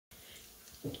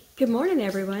Good morning,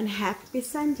 everyone. Happy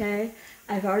Sunday.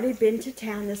 I've already been to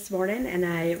town this morning, and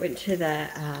I went to the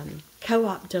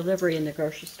co-op delivery in the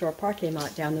grocery store parking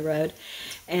lot down the road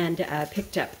and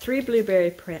picked up 3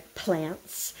 blueberry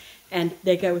plants, and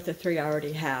they go with the 3 I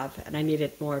already have, and I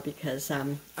needed more because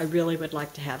I really would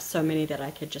like to have so many that I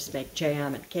could just make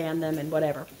jam and can them and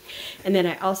whatever. And then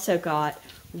I also got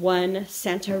 1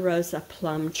 Santa Rosa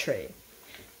plum tree.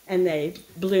 And they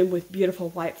bloom with beautiful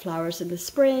white flowers in the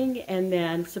spring, and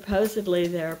then supposedly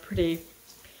they're pretty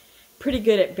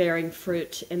good at bearing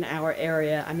fruit in our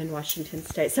area. I'm in Washington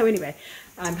State. So anyway,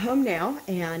 I'm home now,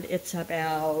 and it's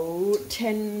about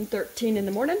 10:13 in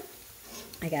the morning.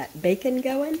 I got bacon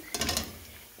going,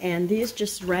 and these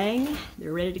just rang.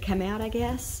 They're ready to come out, I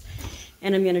guess.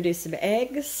 And I'm going to do some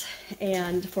eggs,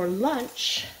 and for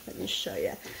lunch, let me show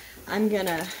you, I'm going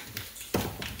to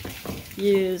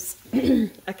use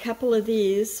a couple of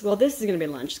these. Well, this is going to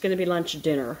be lunch. It's going to be lunch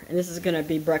dinner, and this is going to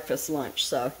be breakfast lunch.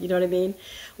 So, you know what I mean?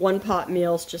 One pot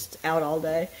meal's just out all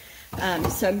day.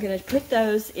 So I'm going to put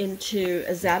those into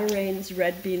a Zatarain's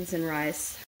red beans and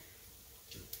rice.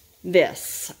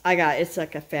 This, it's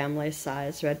like a family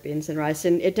size red beans and rice,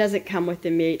 and it doesn't come with the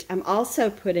meat. I'm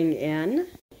also putting in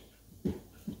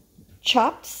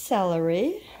chopped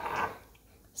celery,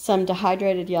 some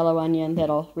dehydrated yellow onion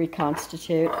that'll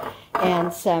reconstitute,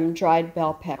 and some dried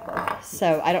bell pepper.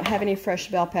 So I don't have any fresh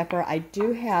bell pepper. I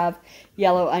do have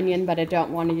yellow onion, but I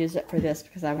don't want to use it for this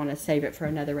because I want to save it for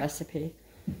another recipe.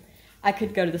 I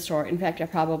could go to the store. In fact, I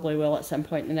probably will at some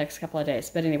point in the next couple of days.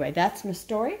 But anyway, that's my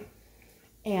story.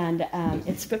 And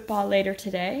it's football later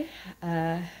today.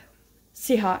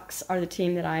 Seahawks are the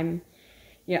team that I'm,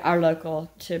 our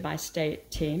local to my state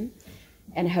team.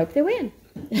 And I hope they win.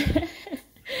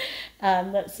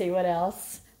 Let's see what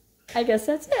else. I guess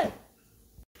that's it.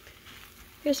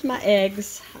 Here's my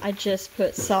eggs. I just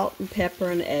put salt and pepper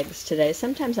and eggs today.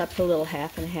 Sometimes I put a little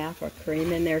half and half or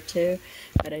cream in there too,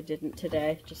 but I didn't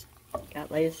today. Just got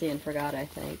lazy and forgot, I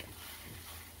think.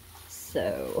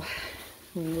 So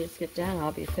when these get done,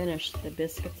 I'll be finished. The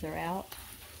biscuits are out.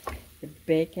 The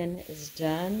bacon is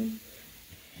done.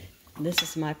 This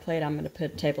is my plate. I'm going to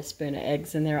put a tablespoon of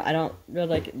eggs in there. I don't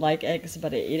really like eggs,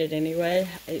 but I eat it anyway.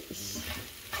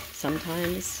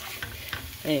 Sometimes.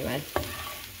 Anyway,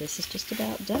 this is just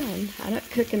about done. I don't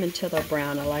cook them until they're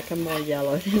brown. I like them more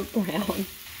yellow than brown.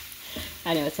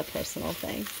 I know it's a personal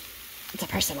thing. It's a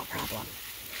personal problem.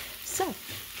 So,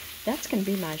 that's going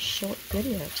to be my short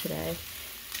video today.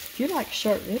 If you like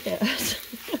short videos,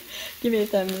 give me a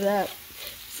thumbs up.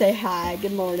 Say hi,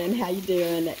 good morning, how you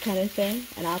doing, that kind of thing,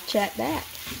 and I'll chat back.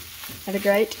 Have a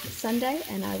great Sunday,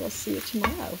 and I will see you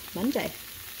tomorrow, Monday.